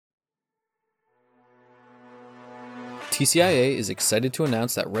TCIA is excited to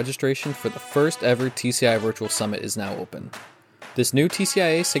announce that registration for the first ever TCI Virtual Summit is now open. This new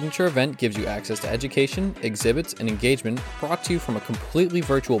TCIA signature event gives you access to education, exhibits, and engagement brought to you from a completely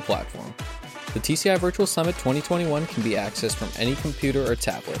virtual platform. The TCI Virtual Summit 2021 can be accessed from any computer or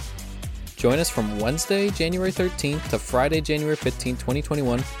tablet. Join us from Wednesday, January 13th to Friday, January 15th,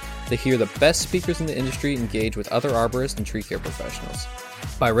 2021 to hear the best speakers in the industry engage with other arborists and tree care professionals.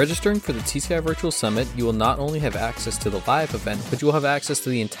 By registering for the TCI Virtual Summit, you will not only have access to the live event, but you will have access to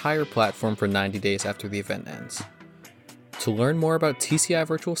the entire platform for 90 days after the event ends. To learn more about TCI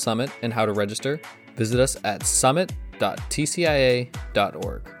Virtual Summit and how to register, visit us at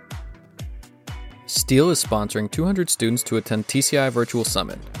summit.tcia.org. Steele is sponsoring 200 students to attend TCI Virtual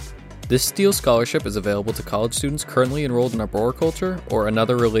Summit. This Steele Scholarship is available to college students currently enrolled in arboriculture or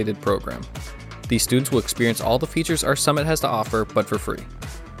another related program. These students will experience all the features our summit has to offer, but for free.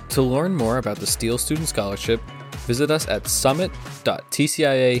 To learn more about the Steele Student Scholarship, visit us at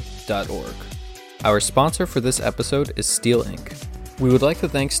summit.tcia.org. Our sponsor for this episode is Steele Inc. We would like to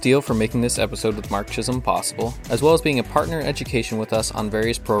thank Steele for making this episode with Mark Chisholm possible, as well as being a partner in education with us on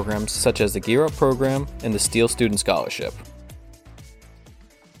various programs such as the Gear Up program and the Steele Student Scholarship.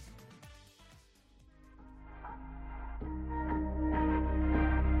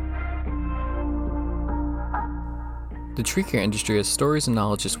 The tree care industry has stories and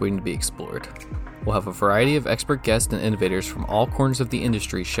knowledge just waiting to be explored. We'll have a variety of expert guests and innovators from all corners of the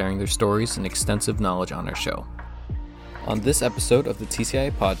industry sharing their stories and extensive knowledge on our show. On this episode of the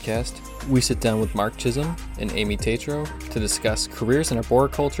TCIA podcast, we sit down with Mark Chisholm and Amy Tatro to discuss Careers in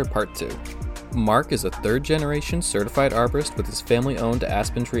Arboriculture Part 2. Mark is a third-generation certified arborist with his family-owned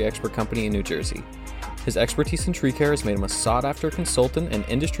Aspen Tree Expert Company in New Jersey. His expertise in tree care has made him a sought-after consultant and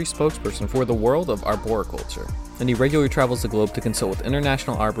industry spokesperson for the world of arboriculture, and he regularly travels the globe to consult with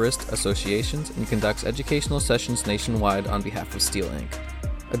international arborist associations and conducts educational sessions nationwide on behalf of Steele Inc.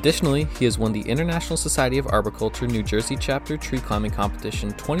 Additionally, he has won the International Society of Arboriculture New Jersey Chapter Tree Climbing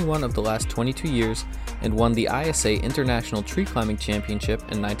Competition 21 of the last 22 years and won the ISA International Tree Climbing Championship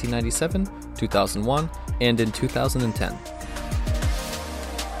in 1997, 2001, and in 2010.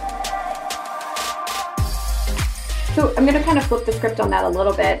 So I'm going to kind of flip the script on that a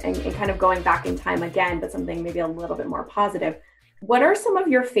little bit and kind of going back in time again, but something maybe a little bit more positive. What are some of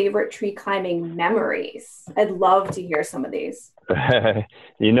your favorite tree climbing memories? I'd love to hear some of these.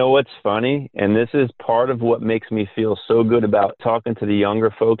 You know what's funny? And this is part of what makes me feel so good about talking to the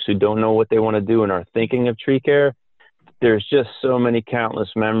younger folks who don't know what they want to do and are thinking of tree care. There's just so many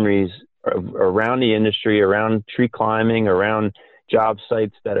countless memories around the industry, around tree climbing, around job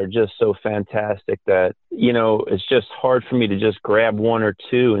sites that are just so fantastic that, you know, it's just hard for me to just grab one or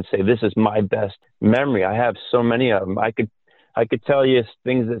two and say, this is my best memory. I have so many of them. I could tell you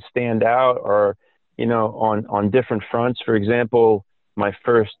things that stand out are, you know, on different fronts. For example, my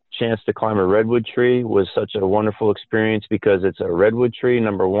first chance to climb a redwood tree was such a wonderful experience because it's a redwood tree,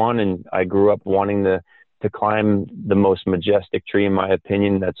 number one, and I grew up wanting to climb the most majestic tree, in my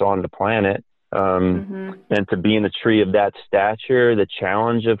opinion, that's on the planet. And to be in a tree of that stature, the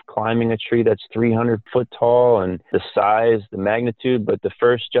challenge of climbing a tree that's 300 foot tall and the size, the magnitude. But the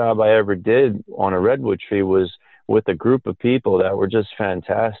first job I ever did on a redwood tree was with a group of people that were just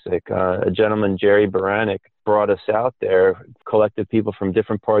fantastic. A gentleman, Jerry Baranek, brought us out there, collected people from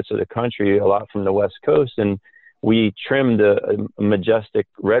different parts of the country, a lot from the West Coast, and we trimmed a majestic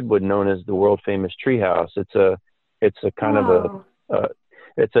redwood known as the world famous treehouse. It's a kind of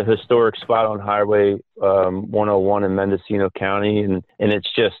it's a historic spot on Highway 101 in Mendocino County, and it's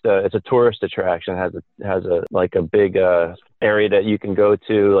just it's a tourist attraction. It has a like a big area that you can go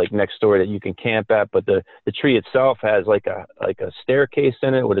to, like next door, that you can camp at. But the tree itself has like a staircase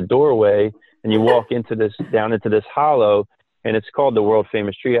in it with a doorway, and you walk down into this hollow, and it's called the world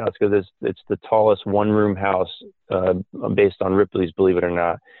famous treehouse because it's the tallest one room house based on Ripley's, believe it or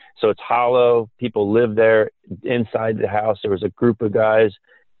not. So it's hollow. People live there. Inside the house, there was a group of guys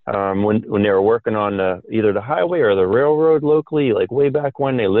when they were working on either the highway or the railroad locally, like way back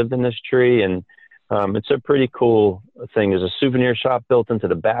when, they lived in this tree. And it's a pretty cool thing. There's a souvenir shop built into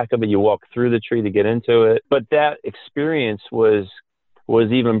the back of it. You walk through the tree to get into it. But that experience was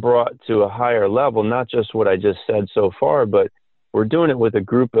even brought to a higher level, not just what I just said so far, but we're doing it with a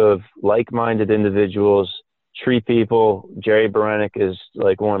group of like-minded individuals, tree people. Jerry Baranek is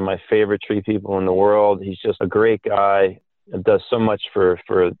like one of my favorite tree people in the world. He's just a great guy. Does so much for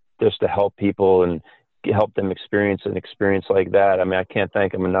just to help people and help them experience an experience like that. I mean, I can't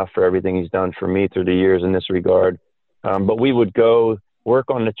thank him enough for everything he's done for me through the years in this regard. But we would go work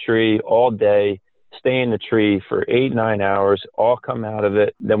on the tree all day, stay in the tree for 8-9 hours, all come out of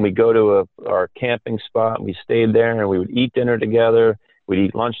it. Then we go to our camping spot. We stayed there and we would eat dinner together. We'd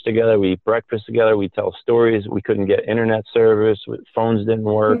eat lunch together. We'd eat breakfast together. We'd tell stories. We couldn't get internet service. Phones didn't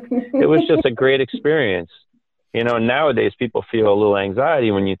work. It was just a great experience. You know, nowadays people feel a little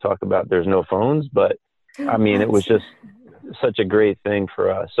anxiety when you talk about there's no phones, but I mean, it was just such a great thing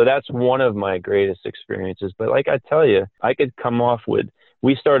for us. So that's one of my greatest experiences. But like I tell you, I could come off with,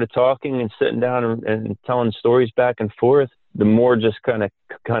 we started talking and sitting down and telling stories back and forth. The more just kind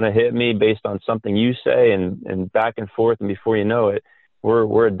of hit me based on something you say and back and forth. And before you know it,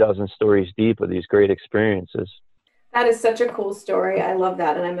 we're a dozen stories deep of these great experiences. That is such a cool story. I love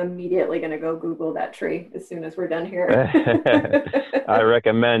that. And I'm immediately going to go Google that tree as soon as we're done here. I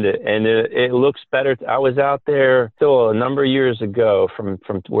recommend it. And it looks better. I was out there still a number of years ago from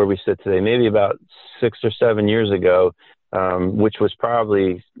where we sit today, maybe about 6 or 7 years ago, which was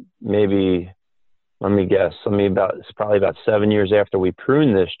probably maybe, let me guess, it's probably about 7 years after we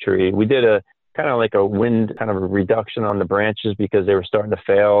pruned this tree. We did a kind of like a wind kind of a reduction on the branches because they were starting to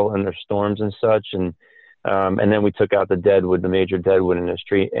fail in their storms and such. And then we took out the major deadwood in this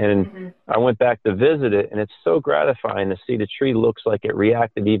tree. And I went back to visit it, and it's so gratifying to see the tree looks like it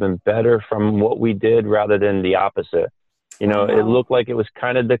reacted even better from what we did rather than the opposite. You know, It looked like it was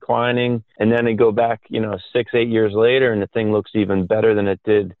kind of declining, and then they go back, 6-8 years later, and the thing looks even better than it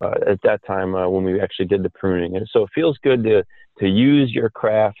did at that time when we actually did the pruning. And so it feels good to use your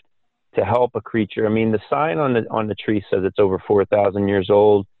craft to help a creature. I mean, the sign on the tree says it's over 4,000 years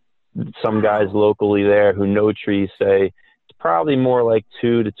old. Some guys locally there who know trees say it's probably more like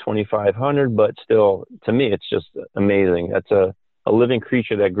 2 to 2,500, but still, to me, it's just amazing. That's a living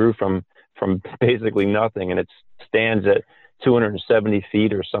creature that grew from basically nothing, and it stands at 270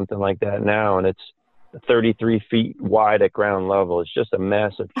 feet or something like that now, and it's 33 feet wide at ground level. It's just a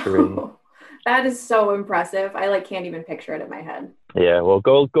massive tree. That is so impressive. I can't even picture it in my head. Yeah, well,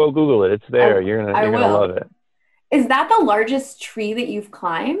 go Google it. It's there. You're gonna love it. Is that the largest tree that you've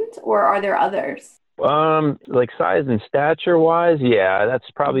climbed, or are there others? Like size and stature wise, yeah, that's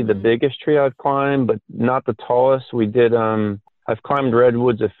probably the biggest tree I've climbed, but not the tallest. We did, I've climbed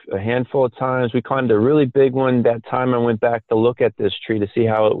redwoods a handful of times. We climbed a really big one. That time I went back to look at this tree to see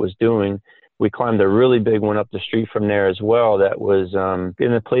how it was doing. We climbed a really big one up the street from there as well. That was,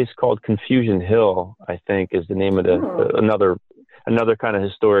 in a place called Confusion Hill, I think is the name of another kind of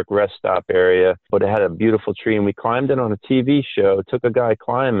historic rest stop area, but it had a beautiful tree, and we climbed it on a TV show, took a guy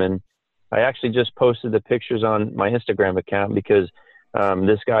climbing. I actually just posted the pictures on my Instagram account because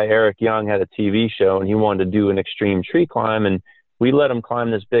this guy, Eric Young, had a TV show and he wanted to do an extreme tree climb, and we let him climb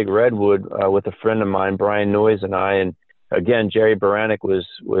this big redwood with a friend of mine, Brian Noyes, and I. And again, Jerry Baranek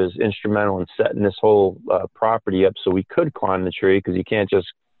was instrumental in setting this whole property up so we could climb the tree, because you can't just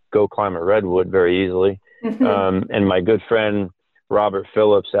go climb a redwood very easily. And my good friend Robert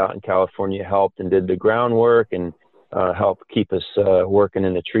Phillips out in California helped and did the groundwork and helped keep us working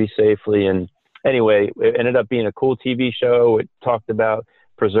in the tree safely. And anyway, it ended up being a cool TV show. It talked about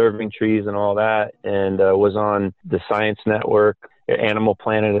preserving trees and all that, and was on the Science Network. Animal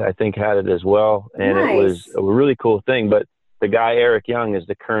Planet, I think, had it as well. And It was a really cool thing. But the guy, Eric Young, is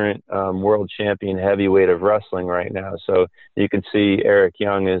the current world champion heavyweight of wrestling right now. So you can see Eric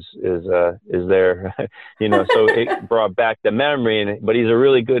Young is there, so it brought back the memory. But he's a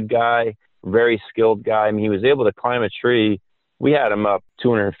really good guy, very skilled guy. I mean, he was able to climb a tree. We had him up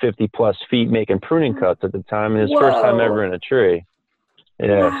 250 plus feet making pruning cuts at the time, and his first time ever in a tree.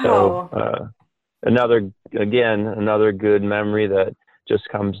 Yeah. Wow. So another good memory that just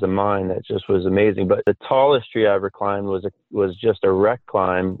comes to mind that just was amazing. But the tallest tree I ever climbed was just a wreck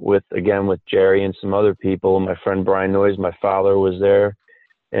climb with Jerry and some other people. My friend Brian Noyes, my father, was there,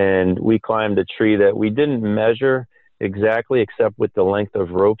 and we climbed a tree that we didn't measure exactly except with the length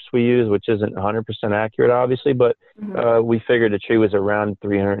of ropes we used, which isn't 100% accurate, obviously, but we figured the tree was around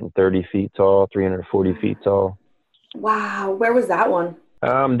 330 feet tall, 340 feet tall. Wow. Where was that one?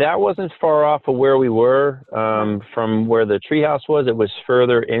 That wasn't far off of where we were from where the treehouse was. It was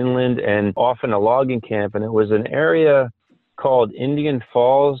further inland and off in a logging camp, and it was an area called Indian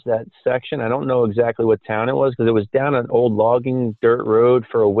Falls, that section. I don't know exactly what town it was because it was down an old logging dirt road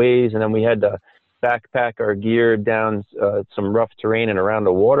for a ways, and then we had to backpack our gear down some rough terrain and around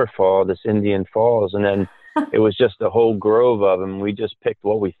a waterfall, this Indian Falls, and then it was just a whole grove of them. We just picked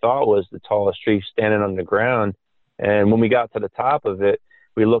what we thought was the tallest tree standing on the ground, and when we got to the top of it,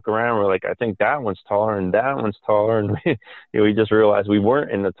 we look around, we're like, I think that one's taller and that one's taller. And we just realized we weren't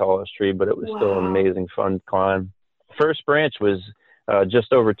in the tallest tree, but it was still an amazing, fun climb. First branch was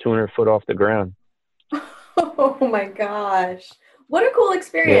just over 200 foot off the ground. Oh my gosh. What a cool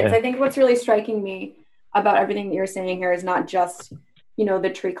experience. Yeah. I think what's really striking me about everything that you're saying here is not just, you know, the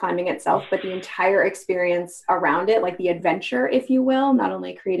tree climbing itself, but the entire experience around it, like the adventure, if you will, not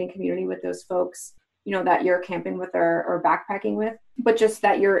only creating community with those folks, you know, that you're camping with or backpacking with, but just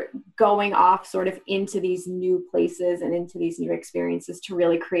that you're going off sort of into these new places and into these new experiences to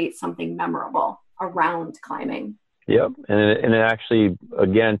really create something memorable around climbing. Yep. And it actually,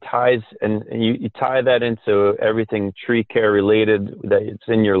 again, ties, and you tie that into everything tree care related, that it's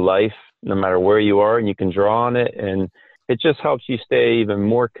in your life, no matter where you are, and you can draw on it. And it just helps you stay even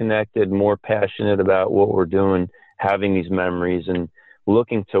more connected, more passionate about what we're doing, having these memories and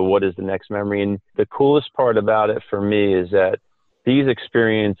looking to what is the next memory. And the coolest part about it for me is that these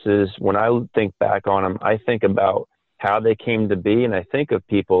experiences, when I think back on them, I think about how they came to be. And I think of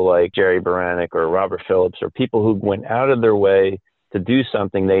people like Jerry Baranek or Robert Phillips, or people who went out of their way to do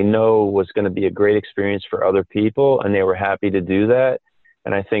something they know was going to be a great experience for other people, and they were happy to do that.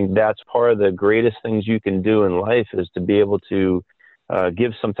 And I think that's part of the greatest things you can do in life, is to be able to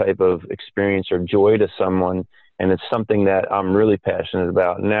give some type of experience or joy to someone. And it's something that I'm really passionate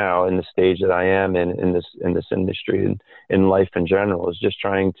about now in the stage that I am in this industry and in life in general, is just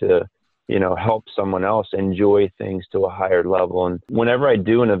trying to, you know, help someone else enjoy things to a higher level. And whenever I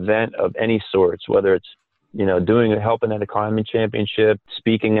do an event of any sorts, whether it's, you know, helping at a climbing championship,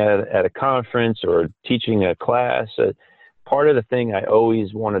 speaking at a conference, or teaching a class, part of the thing I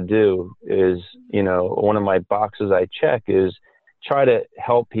always want to do is, you know, one of my boxes I check is try to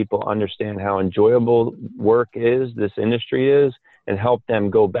help people understand how enjoyable work is, this industry is, and help them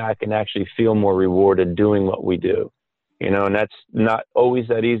go back and actually feel more rewarded doing what we do. You know, and that's not always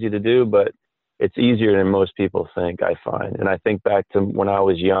that easy to do, but it's easier than most people think, I find. And I think back to when I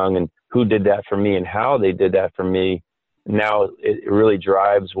was young and who did that for me and how they did that for me. Now it really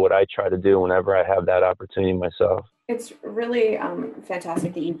drives what I try to do whenever I have that opportunity myself. It's really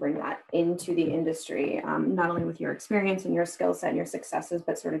fantastic that you bring that into the industry, not only with your experience and your skill set and your successes,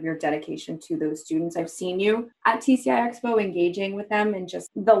 but sort of your dedication to those students. I've seen you at TCI Expo engaging with them, and just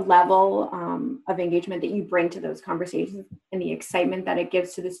the level of engagement that you bring to those conversations and the excitement that it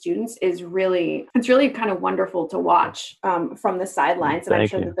gives to the students is really kind of wonderful to watch from the sidelines. And I'm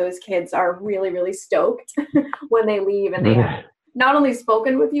sure that those kids are really, really stoked when they leave and they have not only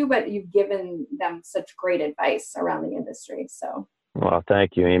spoken with you, but you've given them such great advice around the industry. So, well,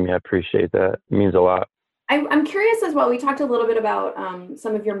 thank you, Amy. I appreciate that. It means a lot. I'm curious as well. We talked a little bit about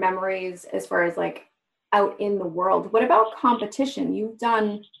some of your memories as far as like out in the world. What about competition? You've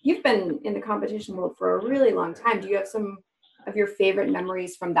been in the competition world for a really long time. Do you have some of your favorite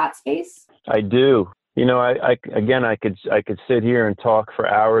memories from that space? I do. You know, I could sit here and talk for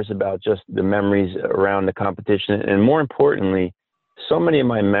hours about just the memories around the competition, and more importantly, so many of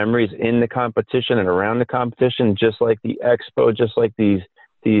my memories in the competition and around the competition, just like the expo, just like these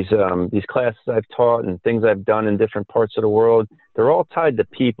classes I've taught and things I've done in different parts of the world, they're all tied to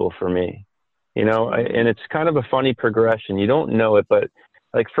people for me, you know, and it's kind of a funny progression. You don't know it, but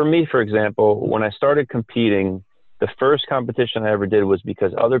like for me, for example, when I started competing, the first competition I ever did was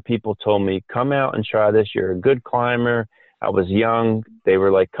because other people told me, come out and try this. You're a good climber. I was young. They were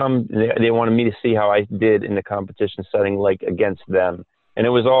like, come, they wanted me to see how I did in the competition setting, like against them. And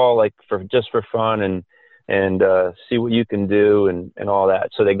it was all like just for fun and see what you can do and all that.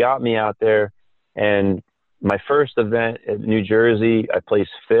 So they got me out there, and my first event at New Jersey, I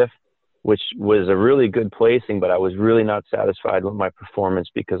placed 5th, which was a really good placing, but I was really not satisfied with my performance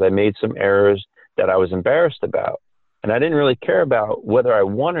because I made some errors that I was embarrassed about. And I didn't really care about whether I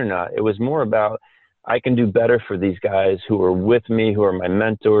won or not. It was more about, I can do better for these guys who are with me, who are my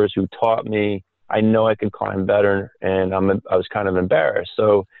mentors, who taught me. I know I can climb better, and I was kind of embarrassed.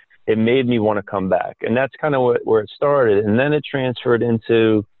 So it made me want to come back. And that's kind of where it started. And then it transferred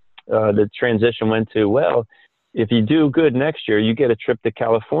into, the transition went to, well, if you do good next year, you get a trip to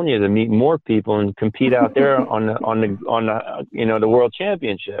California to meet more people and compete out there on the you know, the World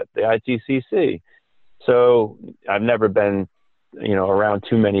Championship, the ITCC. So I've never been, you know, around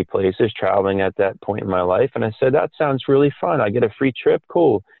too many places traveling at that point in my life. And I said, that sounds really fun. I get a free trip.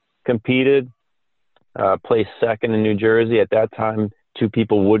 Cool. Competed, placed 2nd in New Jersey. At that time, 2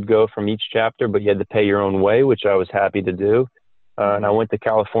 people would go from each chapter, but you had to pay your own way, which I was happy to do. And I went to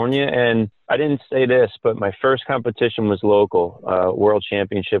California, and I didn't say this, but my first competition was local. World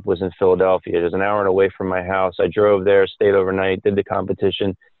Championship was in Philadelphia. It was an hour away from my house. I drove there, stayed overnight, did the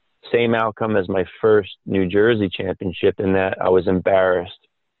competition. Same outcome as my first New Jersey championship, in that I was embarrassed.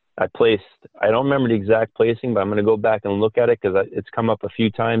 I don't remember the exact placing, but I'm going to go back and look at it because it's come up a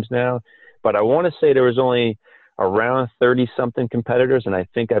few times now. But I want to say there was only around 30 something competitors, and I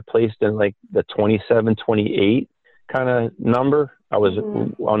think I placed in like the 27, 28, kind of number. I was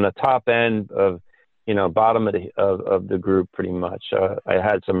on the top end of, bottom of the group pretty much. I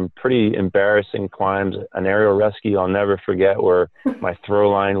had some pretty embarrassing climbs, an aerial rescue I'll never forget, where my throw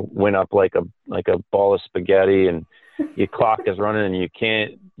line went up like a ball of spaghetti, and your clock is running and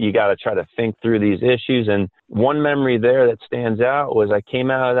you got to try to think through these issues. And one memory there that stands out was I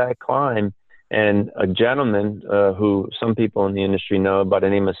came out of that climb, and a gentleman who some people in the industry know by the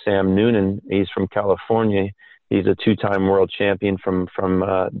name of Sam Noonan, he's from California. He's a 2-time world champion from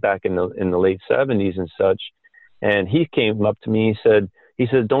back in the late 70s and such. And he came up to me. He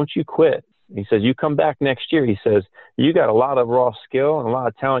said, "Don't you quit." He says, "You come back next year." He says, "You got a lot of raw skill and a lot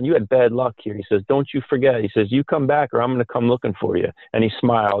of talent. You had bad luck here." He says, "Don't you forget." He says, "You come back or I'm going to come looking for you." And he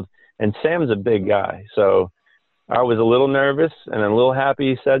smiled. And Sam's a big guy. So I was a little nervous and a little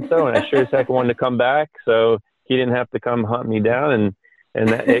happy he said so. And I sure as heck wanted to come back. So he didn't have to come hunt me down. And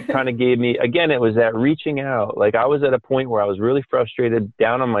that, it kind of gave me, again, it was that reaching out. Like I was at a point where I was really frustrated,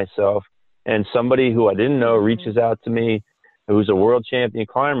 down on myself, and somebody who I didn't know reaches out to me, who's a world champion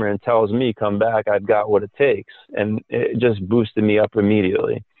climber, and tells me, "Come back, I've got what it takes." And it just boosted me up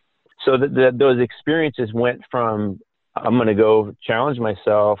immediately. So those experiences went from, I'm going to go challenge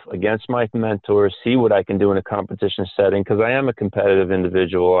myself against my mentors, see what I can do in a competition setting, because I am a competitive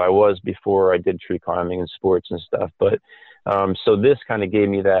individual. I was before I did tree climbing and sports and stuff. But so this kind of gave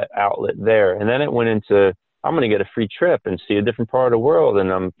me that outlet there. And then it went into, I'm going to get a free trip and see a different part of the world.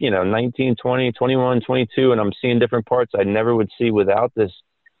 And I'm, 19, 20, 21, 22, and I'm seeing different parts I never would see without this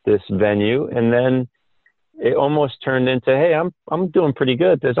venue. And then it almost turned into, hey, I'm doing pretty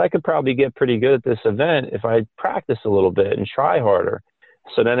good at this. I could probably get pretty good at this event if I practice a little bit and try harder.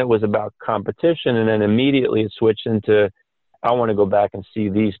 So then it was about competition. And then immediately it switched into, I want to go back and see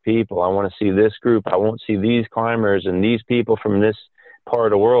these people. I want to see this group. I won't see these climbers and these people from this part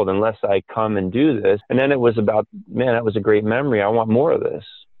of the world unless I come and do this. And then it was about, man, that was a great memory. I want more of this.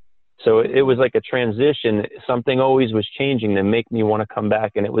 So it was like a transition. Something always was changing to make me want to come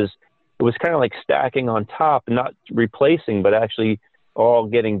back. And it was kind of like stacking on top, not replacing, but actually all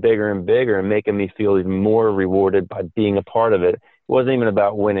getting bigger and bigger and making me feel even more rewarded by being a part of it. It wasn't even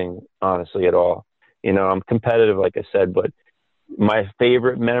about winning, honestly, at all. I'm competitive, like I said, but my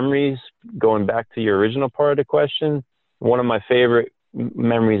favorite memories, going back to your original part of the question, one of my favorite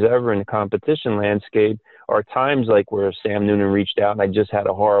memories ever in the competition landscape are times like where Sam Noonan reached out and I just had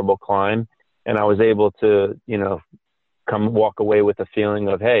a horrible climb and I was able to, walk away with a feeling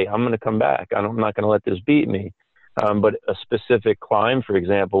of, hey, I'm going to come back. I'm not going to let this beat me. But a specific climb, for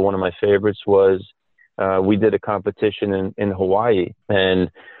example, one of my favorites was we did a competition in Hawaii, and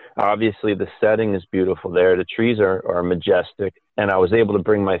obviously the setting is beautiful there. The trees are majestic, and I was able to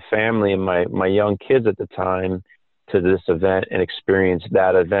bring my family and my young kids at the time to this event and experience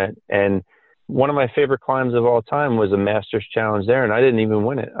that event. And one of my favorite climbs of all time was a Masters Challenge there, and I didn't even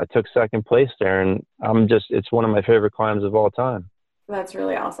win it. I took second place there, and it's one of my favorite climbs of all time. That's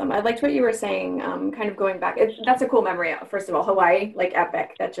really awesome. I liked what you were saying, kind of going back. That's a cool memory. First of all, Hawaii, like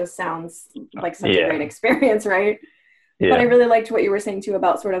epic. That just sounds like such a great experience, right? Yeah. But I really liked what you were saying too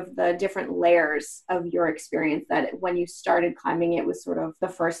about sort of the different layers of your experience, that when you started climbing, it was sort of the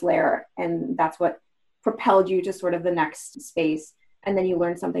first layer, and that's what propelled you to sort of the next space. And then you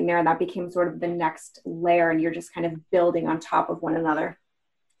learned something there, and that became sort of the next layer, and you're just kind of building on top of one another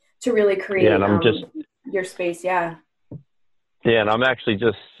to really create your space. Yeah. Yeah, and I'm actually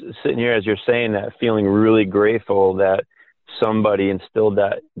just sitting here as you're saying that, feeling really grateful that somebody instilled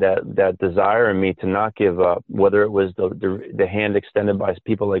that desire in me to not give up, whether it was the hand extended by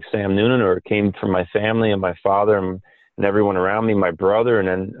people like Sam Noonan, or it came from my family and my father and everyone around me, my brother, and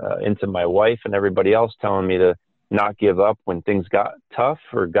then into my wife and everybody else telling me to not give up when things got tough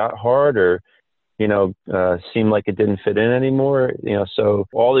or got hard or, seemed like it didn't fit in anymore. So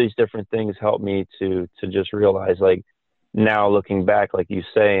all these different things helped me to just realize, like, now looking back, like you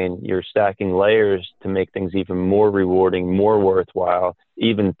say, and you're stacking layers to make things even more rewarding, more worthwhile,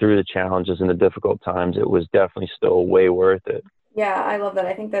 even through the challenges and the difficult times. It was definitely still way worth it. Yeah, I love that.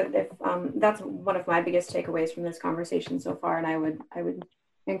 I think that if that's one of my biggest takeaways from this conversation so far, and I would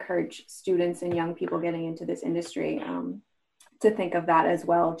encourage students and young people getting into this industry to think of that as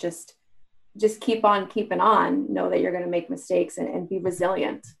well. Just keep on keeping on. Know that you're going to make mistakes and be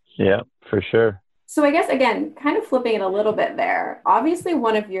resilient. Yeah, for sure. So I guess, again, kind of flipping it a little bit there, obviously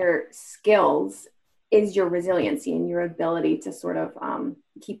one of your skills is your resiliency and your ability to sort of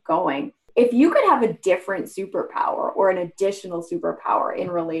keep going. If you could have a different superpower or an additional superpower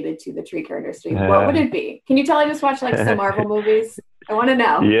in related to the tree care industry, what would it be? Can you tell I just watched like some Marvel movies? I want to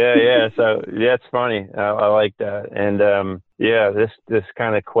know. Yeah. So yeah, it's funny. I like that. And Yeah, this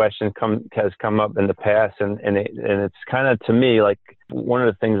kind of question has come up in the past, and it's kind of, to me, like one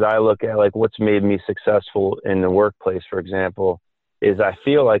of the things I look at, like what's made me successful in the workplace, for example, is I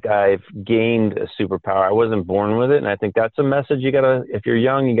feel like I've gained a superpower. I wasn't born with it, and I think that's a message you gotta, if you're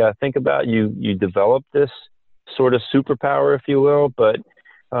young, you gotta think about. You develop this sort of superpower, if you will. But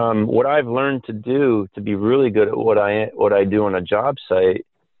what I've learned to do to be really good at what I do on a job site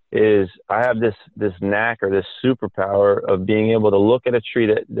is I have this knack or this superpower of being able to look at a tree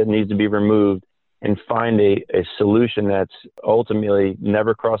that needs to be removed and find a solution that's ultimately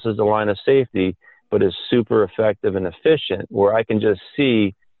never crosses the line of safety, but is super effective and efficient, where I can just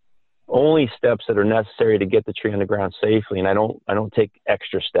see only steps that are necessary to get the tree on the ground safely. And I don't take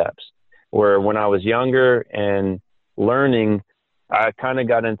extra steps. Where when I was younger and learning, I kind of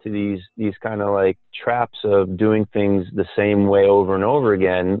got into these kind of like traps of doing things the same way over and over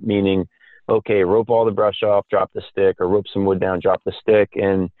again, meaning, okay, rope all the brush off, drop the stick, or rope some wood down, drop the stick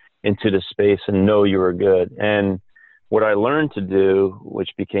and into the space and know you were good. And what I learned to do, which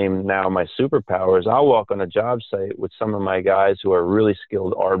became now my superpower, is I'll walk on a job site with some of my guys who are really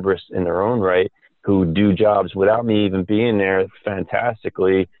skilled arborists in their own right, who do jobs without me even being there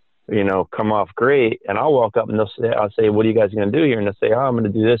fantastically, come off great. And I'll walk up and I'll say, what are you guys going to do here? And they'll say, oh, I'm going to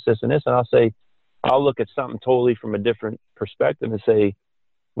do this, this, and this. And I'll say, I'll look at something totally from a different perspective and say,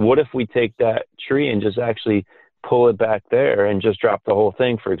 what if we take that tree and just actually pull it back there and just drop the whole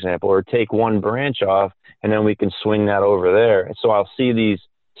thing, for example, or take one branch off and then we can swing that over there. And so I'll see these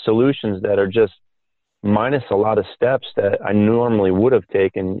solutions that are just minus a lot of steps that I normally would have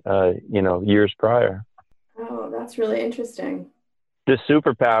taken, years prior. Oh, that's really interesting. This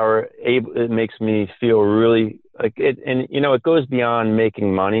superpower, it makes me feel really like it. And, it goes beyond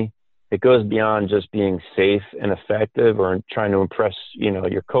making money. It goes beyond just being safe and effective or trying to impress,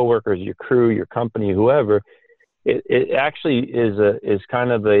 your coworkers, your crew, your company, whoever. It actually is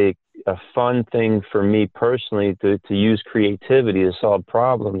kind of a fun thing for me personally to use creativity to solve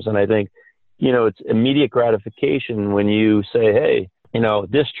problems. And I think, it's immediate gratification when you say, hey,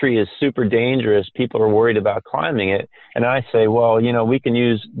 this tree is super dangerous. People are worried about climbing it. And I say, well, we can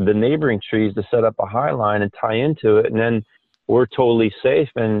use the neighboring trees to set up a high line and tie into it. And then we're totally safe.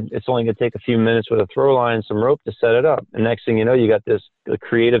 And it's only going to take a few minutes with a throw line and some rope to set it up. And next thing you know, you got this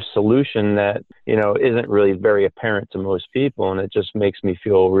creative solution that, isn't really very apparent to most people. And it just makes me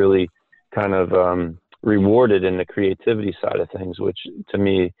feel really kind of rewarded in the creativity side of things, which to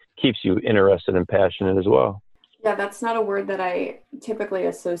me keeps you interested and passionate as well. Yeah, that's not a word that I typically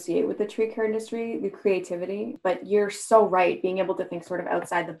associate with the tree care industry, the creativity, but you're so right. Being able to think sort of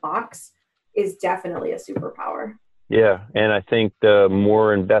outside the box is definitely a superpower. Yeah. And I think the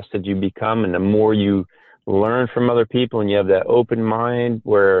more invested you become and the more you learn from other people and you have that open mind,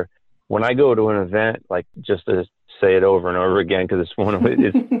 where when I go to an event, like just to say it over and over again, because it's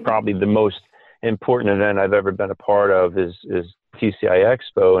probably the most important event I've ever been a part of is TCI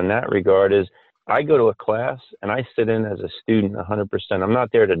Expo in that regard, is I go to a class and I sit in as a student 100%. I'm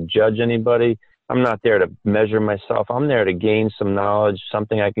not there to judge anybody. I'm not there to measure myself. I'm there to gain some knowledge,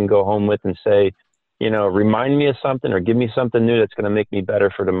 something I can go home with and say, remind me of something or give me something new that's going to make me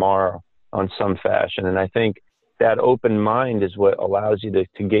better for tomorrow on some fashion. And I think that open mind is what allows you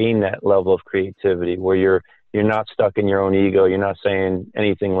to gain that level of creativity, where you're not stuck in your own ego. You're not saying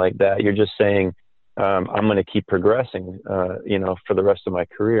anything like that. You're just saying, I'm going to keep progressing, for the rest of my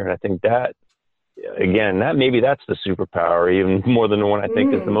career. And I think that, again, that's the superpower, even more than the one I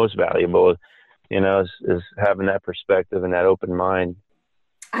think is the most valuable, is having that perspective and that open mind.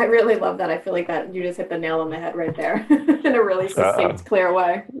 I really love that. I feel like that you just hit the nail on the head right there in a really succinct, clear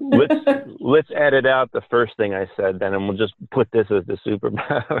way. let's edit out the first thing I said then, and we'll just put this as the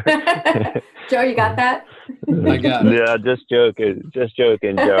superpower. Joe, you got that? I got it. Yeah, just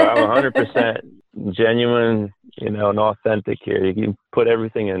joking, Joe. I'm 100% genuine, and authentic here. You can put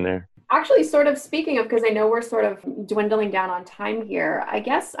everything in there. Actually, sort of speaking of, because I know we're sort of dwindling down on time here, I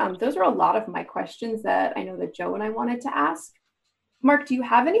guess those are a lot of my questions that I know that Joe and I wanted to ask. Mark, do you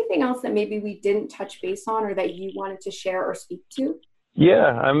have anything else that maybe we didn't touch base on or that you wanted to share or speak to? Yeah,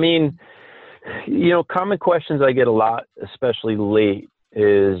 I mean, common questions I get a lot, especially late,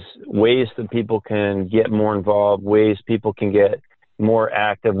 is ways that people can get more involved, ways people can get more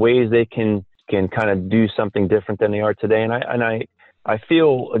active, ways they can kind of do something different than they are today. And I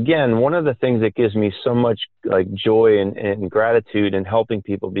feel, again, one of the things that gives me so much like joy and gratitude in helping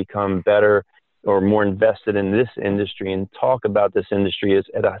people become better or more invested in this industry and talk about this industry is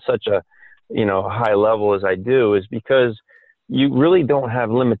at such a, high level as I do, is because you really don't have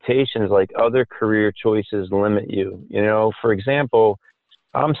limitations like other career choices limit you. For example,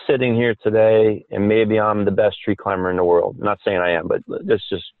 I'm sitting here today and maybe I'm the best tree climber in the world. I'm not saying I am, but it's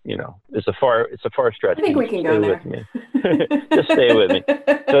just, it's a far stretch. I think we can go there. With me. Just stay with me.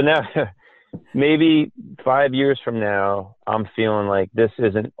 So now maybe 5 years from now, I'm feeling like this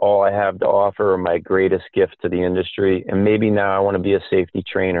isn't all I have to offer or my greatest gift to the industry. And maybe now I want to be a safety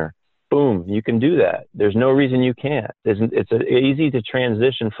trainer. Boom, you can do that. There's no reason you can't. It's easy to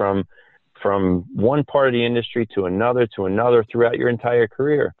transition from one part of the industry to another throughout your entire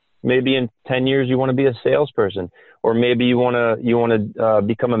career. Maybe in 10 years you want to be a salesperson, or maybe you want to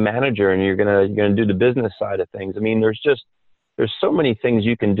become a manager and you're gonna do the business side of things. I mean, there's so many things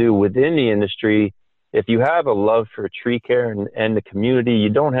you can do within the industry. If you have a love for tree care and the community, you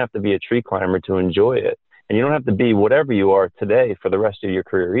don't have to be a tree climber to enjoy it, and you don't have to be whatever you are today for the rest of your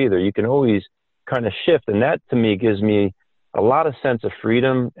career either. You can always kind of shift, and that to me gives me a lot of sense of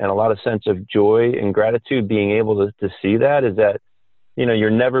freedom and a lot of sense of joy and gratitude being able to see that, is that, you're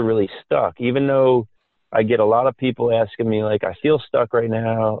never really stuck. Even though I get a lot of people asking me, like, I feel stuck right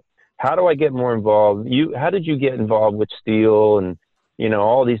now. How do I get more involved? How did you get involved with STIHL and,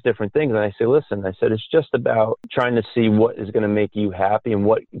 all these different things? And I say, listen, it's just about trying to see what is going to make you happy and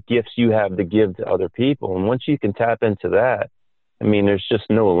what gifts you have to give to other people. And once you can tap into that, I mean, there's just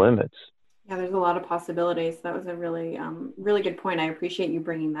no limits. Yeah, there's a lot of possibilities. That was a really, really good point. I appreciate you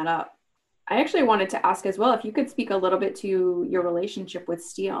bringing that up. I actually wanted to ask as well, if you could speak a little bit to your relationship with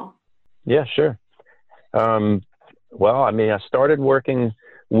STIHL. Yeah, sure. Well, I mean, I started working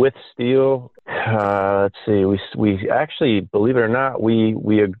with STIHL. Let's see, we actually, believe it or not, we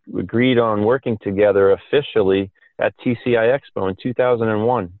agreed on working together officially at TCI Expo in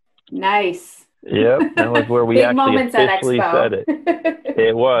 2001. Nice. Yep, that was where we Big actually officially said it.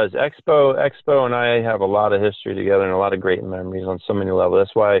 It was Expo, and I have a lot of history together and a lot of great memories on so many levels.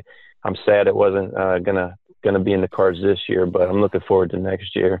 That's why I'm sad it wasn't gonna be in the cards this year, but I'm looking forward to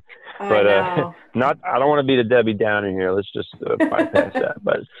next year. But I don't want to be the Debbie Downer here. Let's just bypass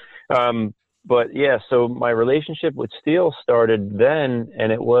that. But yeah, so my relationship with STIHL started then,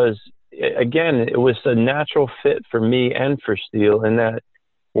 and it was a natural fit for me and for STIHL, in that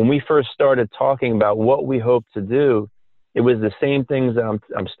when we first started talking about what we hope to do, it was the same things that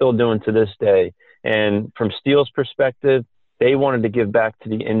I'm still doing to this day. And from STIHL's perspective, they wanted to give back to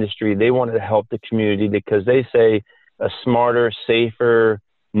the industry. They wanted to help the community, because they say a smarter, safer,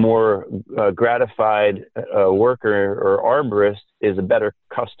 more gratified worker or arborist is a better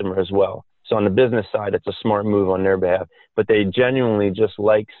customer as well. So on the business side, it's a smart move on their behalf. But they genuinely just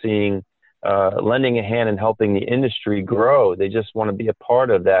like seeing, lending a hand and helping the industry grow. They just want to be a part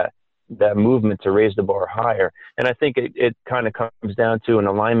of that movement to raise the bar higher. And I think it kind of comes down to an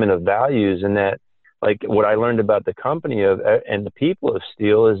alignment of values, and that, like, what I learned about the company and the people of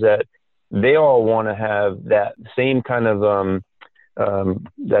STIHL is that they all want to have that same kind of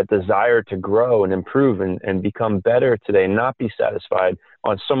that desire to grow and improve and become better today, and not be satisfied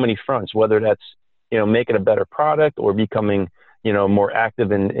on so many fronts, whether that's, making a better product, or becoming, more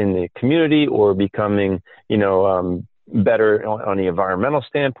active in the community, or becoming, better on the environmental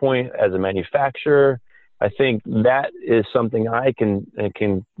standpoint as a manufacturer. I think that is something I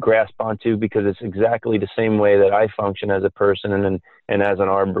can grasp onto, because it's exactly the same way that I function as a person and as an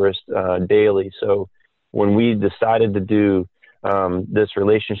arborist daily. So when we decided to do this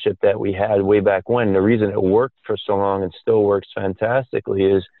relationship that we had way back when, the reason it worked for so long and still works fantastically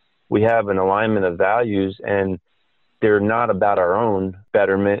is we have an alignment of values, and they're not about our own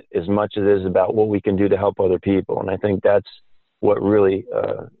betterment as much as it is about what we can do to help other people. And I think that's what really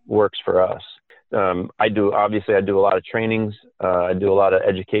works for us. I do a lot of trainings. I do a lot of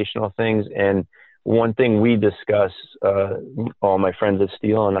educational things. And one thing we discuss, all my friends at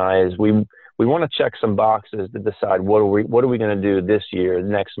STIHL and I, is we want to check some boxes to decide what are we going to do this year,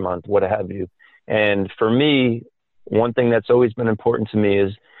 next month, what have you. And for me, one thing that's always been important to me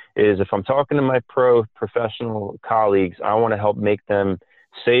is if I'm talking to my professional colleagues, I want to help make them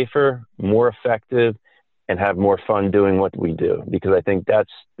safer, more effective, and have more fun doing what we do. Because I think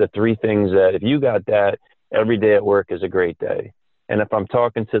that's the three things that, if you got that, every day at work is a great day. And if I'm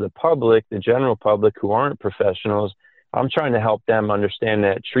talking to the public, the general public who aren't professionals, I'm trying to help them understand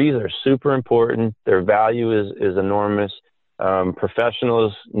that trees are super important. Their value is enormous.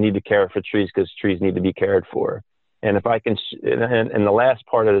 Professionals need to care for trees because trees need to be cared for. And if I can, and the last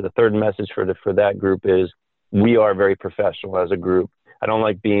part of the third message for that group is, we are very professional as a group. I don't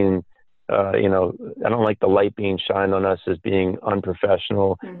like being, I don't like the light being shined on us as being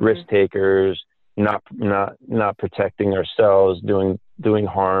unprofessional, risk takers, not protecting ourselves, doing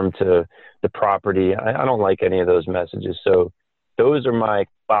harm to the property. I don't like any of those messages. So those are my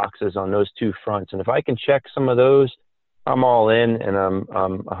boxes on those two fronts. And if I can check some of those, I'm all in, and I'm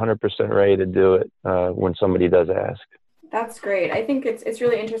 100% ready to do it when somebody does ask. That's great. I think it's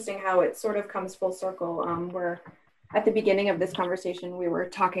really interesting how it sort of comes full circle. Where at the beginning of this conversation, we were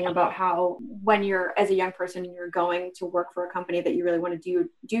talking about how when you're, as a young person, you're going to work for a company that you really want to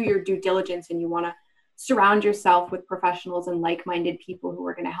do your due diligence, and you want to surround yourself with professionals and like-minded people who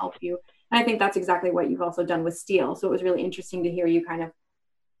are going to help you. And I think that's exactly what you've also done with Steel. So it was really interesting to hear you kind of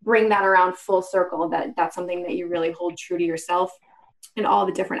bring that around full circle, that that's something that you really hold true to yourself in all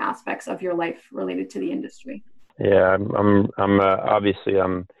the different aspects of your life related to the industry. Yeah, I'm obviously,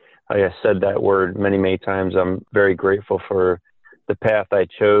 like I said that word many, many times. I'm very grateful for the path I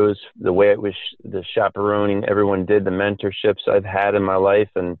chose, the way it was, the chaperoning everyone did, the mentorships I've had in my life,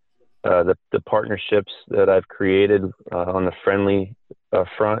 and the partnerships that I've created on the friendly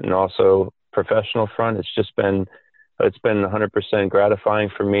front and also professional front. It's been 100% gratifying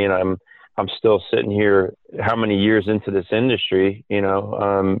for me, and I'm still sitting here how many years into this industry, and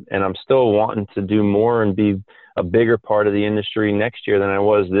I'm still wanting to do more and be a bigger part of the industry next year than I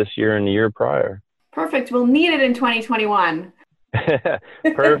was this year and the year prior. Perfect. We'll need it in 2021.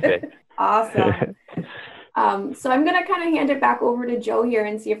 Perfect. Awesome. So I'm going to kind of hand it back over to Joe here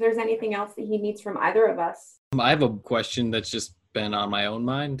and see if there's anything else that he needs from either of us. I have a question that's just been on my own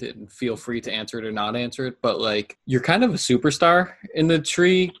mind, and feel free to answer it or not answer it, but like, you're kind of a superstar in the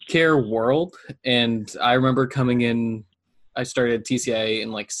tree care world. And I remember coming in, I started TCIA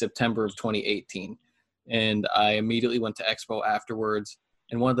in like September of 2018, and I immediately went to Expo afterwards.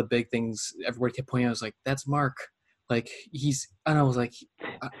 And one of the big things everybody kept pointing out was like, that's Mark. Like, and I was like,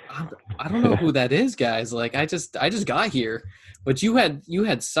 I don't know who that is, guys. Like, I just got here. But you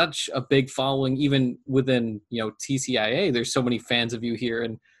had such a big following, even within, TCIA. There's so many fans of you here.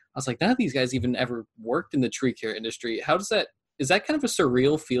 And I was like, none of these guys even ever worked in the tree care industry. Is that kind of a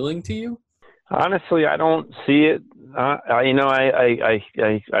surreal feeling to you? Honestly, I don't see it. I've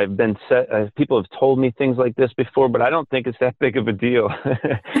been people have told me things like this before, but I don't think it's that big of a deal.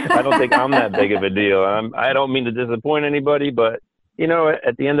 I don't think I'm that big of a deal. I don't mean to disappoint anybody, but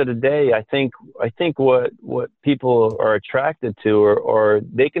at the end of the day, I think what people are attracted to, or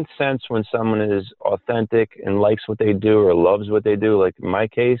they can sense when someone is authentic and likes what they do or loves what they do, like in my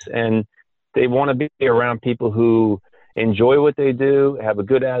case, and they want to be around people who enjoy what they do, have a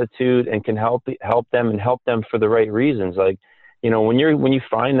good attitude, and can help them for the right reasons. Like, when you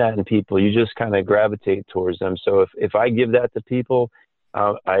find that in people, you just kind of gravitate towards them. So if I give that to people,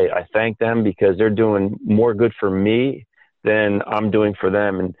 I thank them because they're doing more good for me than I'm doing for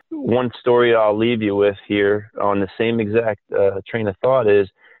them. And one story I'll leave you with here on the same exact train of thought is,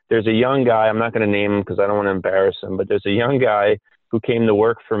 there's a young guy, I'm not going to name him because I don't want to embarrass him, but there's a young guy who came to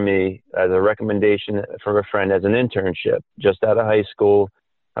work for me as a recommendation from a friend as an internship, just out of high school,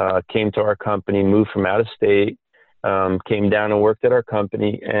 came to our company, moved from out of state, came down and worked at our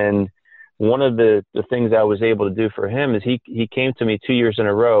company. And one of the things I was able to do for him is he came to me 2 years in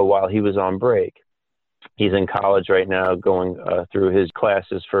a row while he was on break. He's in college right now, going through his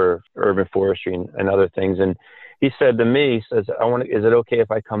classes for urban forestry and other things. And he said to me, he says, is it okay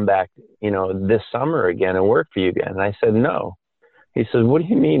if I come back, this summer again and work for you again? And I said, no. He says, what do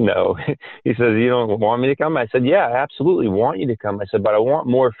you mean, no? He says, you don't want me to come? I said, yeah, I absolutely want you to come. I said, but I want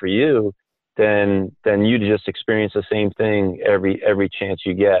more for you than you to just experience the same thing every chance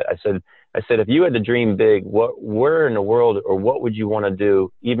you get. I said, if you had to dream big, where in the world, or what would you want to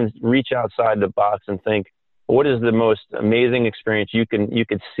do? Even reach outside the box and think, what is the most amazing experience you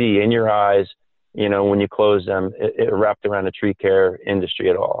could see in your eyes, when you close them, it wrapped around the tree care industry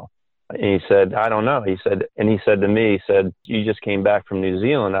at all? And he said, I don't know. He said to me, you just came back from New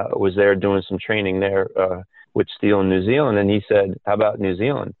Zealand. I was there doing some training there with Steel in New Zealand. And he said, how about New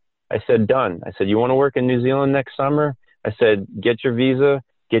Zealand? I said, done. I said, you want to work in New Zealand next summer? I said, get your visa,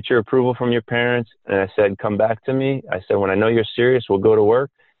 get your approval from your parents. And I said, come back to me. I said, when I know you're serious, we'll go to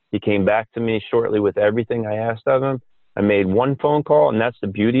work. He came back to me shortly with everything I asked of him. I made one phone call, and that's the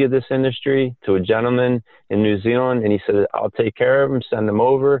beauty of this industry, to a gentleman in New Zealand. And he said, I'll take care of him, send him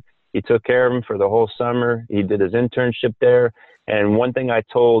over. He took care of him for the whole summer. He did his internship there. And one thing I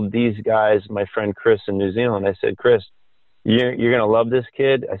told these guys, my friend Chris in New Zealand, I said, Chris, you're going to love this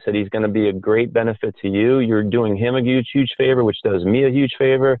kid. I said, he's going to be a great benefit to you. You're doing him a huge favor, which does me a huge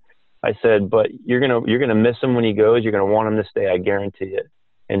favor. I said, but you're going to miss him when he goes. You're going to want him to stay. I guarantee it.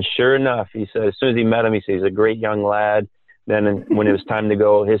 And sure enough, he said, as soon as he met him, he said, he's a great young lad. Then when it was time to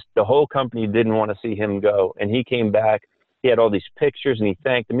go, the whole company didn't want to see him go. And he came back. He had all these pictures, and he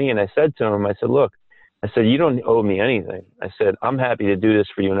thanked me. And I said to him, I said, look, you don't owe me anything. I said, I'm happy to do this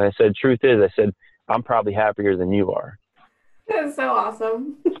for you. And I said, truth is, I'm probably happier than you are. That's so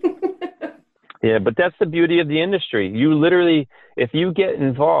awesome. Yeah, but that's the beauty of the industry. You literally, if you get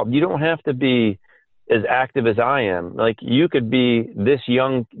involved, you don't have to be as active as I am. Like, you could be this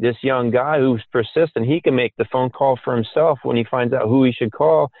young guy who's persistent. He can make the phone call for himself when he finds out who he should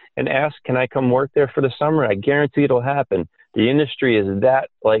call and ask, can I come work there for the summer? I guarantee it'll happen. The industry is that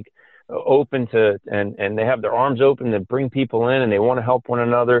like open to, and they have their arms open to bring people in, and they want to help one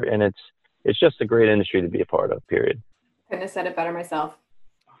another. And it's just a great industry to be a part of, period. Couldn't have said it better myself.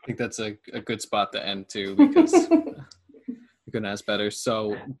 I think that's a good spot to end too, because you couldn't ask better.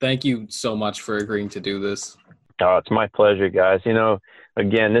 So thank you so much for agreeing to do this. Oh, it's my pleasure, guys. You know,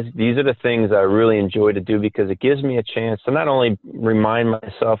 again, these are the things I really enjoy to do, because it gives me a chance to not only remind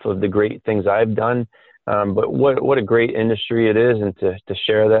myself of the great things I've done, but what a great industry it is, and to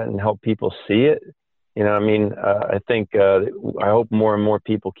share that and help people see it. You know, I mean, I think I hope more and more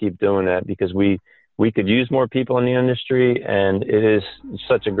people keep doing that, because we could use more people in the industry, and it is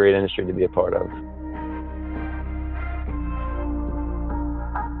such a great industry to be a part of.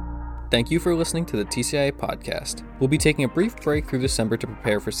 Thank you for listening to the TCIA podcast. We'll be taking a brief break through December to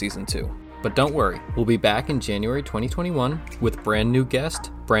prepare for season 2. But don't worry, we'll be back in January 2021 with brand new guests,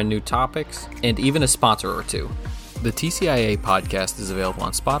 brand new topics, and even a sponsor or two. The TCIA podcast is available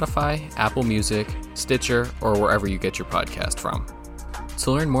on Spotify, Apple Music, Stitcher, or wherever you get your podcast from.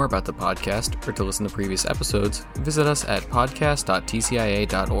 To learn more about the podcast or to listen to previous episodes, visit us at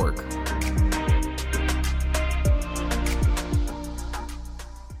podcast.tcia.org.